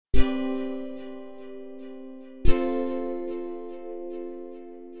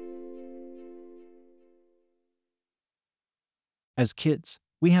As kids,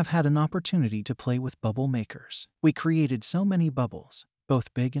 we have had an opportunity to play with bubble makers. We created so many bubbles,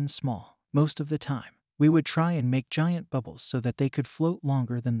 both big and small. Most of the time, we would try and make giant bubbles so that they could float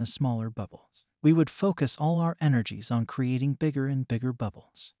longer than the smaller bubbles. We would focus all our energies on creating bigger and bigger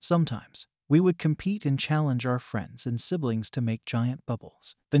bubbles. Sometimes, we would compete and challenge our friends and siblings to make giant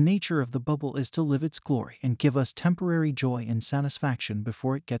bubbles. The nature of the bubble is to live its glory and give us temporary joy and satisfaction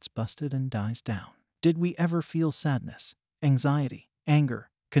before it gets busted and dies down. Did we ever feel sadness, anxiety, anger,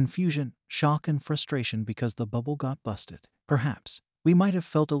 confusion, shock, and frustration because the bubble got busted? Perhaps. We might have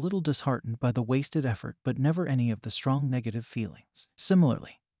felt a little disheartened by the wasted effort, but never any of the strong negative feelings.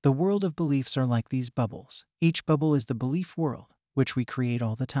 Similarly, the world of beliefs are like these bubbles. Each bubble is the belief world, which we create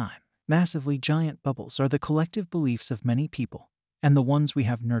all the time. Massively giant bubbles are the collective beliefs of many people, and the ones we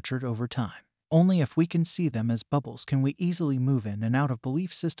have nurtured over time. Only if we can see them as bubbles can we easily move in and out of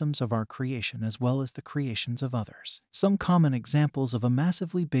belief systems of our creation as well as the creations of others. Some common examples of a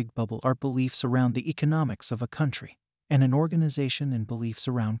massively big bubble are beliefs around the economics of a country, and an organization and beliefs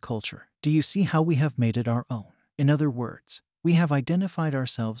around culture. Do you see how we have made it our own? In other words, we have identified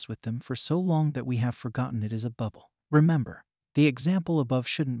ourselves with them for so long that we have forgotten it is a bubble. Remember, the example above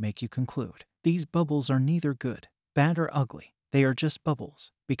shouldn't make you conclude. These bubbles are neither good, bad, or ugly. They are just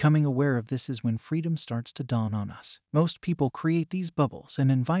bubbles. Becoming aware of this is when freedom starts to dawn on us. Most people create these bubbles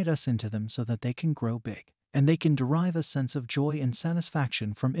and invite us into them so that they can grow big, and they can derive a sense of joy and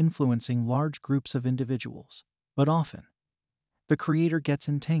satisfaction from influencing large groups of individuals. But often, the creator gets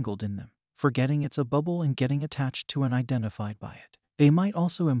entangled in them, forgetting it's a bubble and getting attached to and identified by it. They might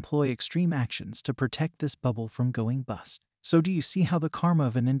also employ extreme actions to protect this bubble from going bust. So do you see how the karma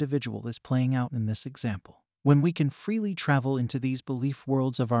of an individual is playing out in this example? When we can freely travel into these belief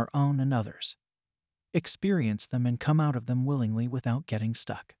worlds of our own and others, experience them and come out of them willingly without getting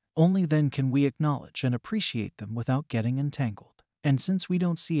stuck. Only then can we acknowledge and appreciate them without getting entangled. And since we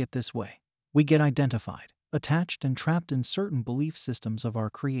don't see it this way, we get identified, attached, and trapped in certain belief systems of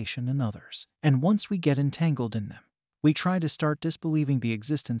our creation and others. And once we get entangled in them, we try to start disbelieving the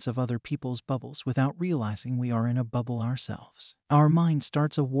existence of other people's bubbles without realizing we are in a bubble ourselves. Our mind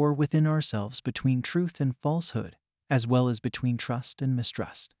starts a war within ourselves between truth and falsehood, as well as between trust and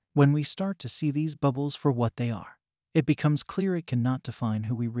mistrust. When we start to see these bubbles for what they are, it becomes clear it cannot define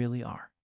who we really are.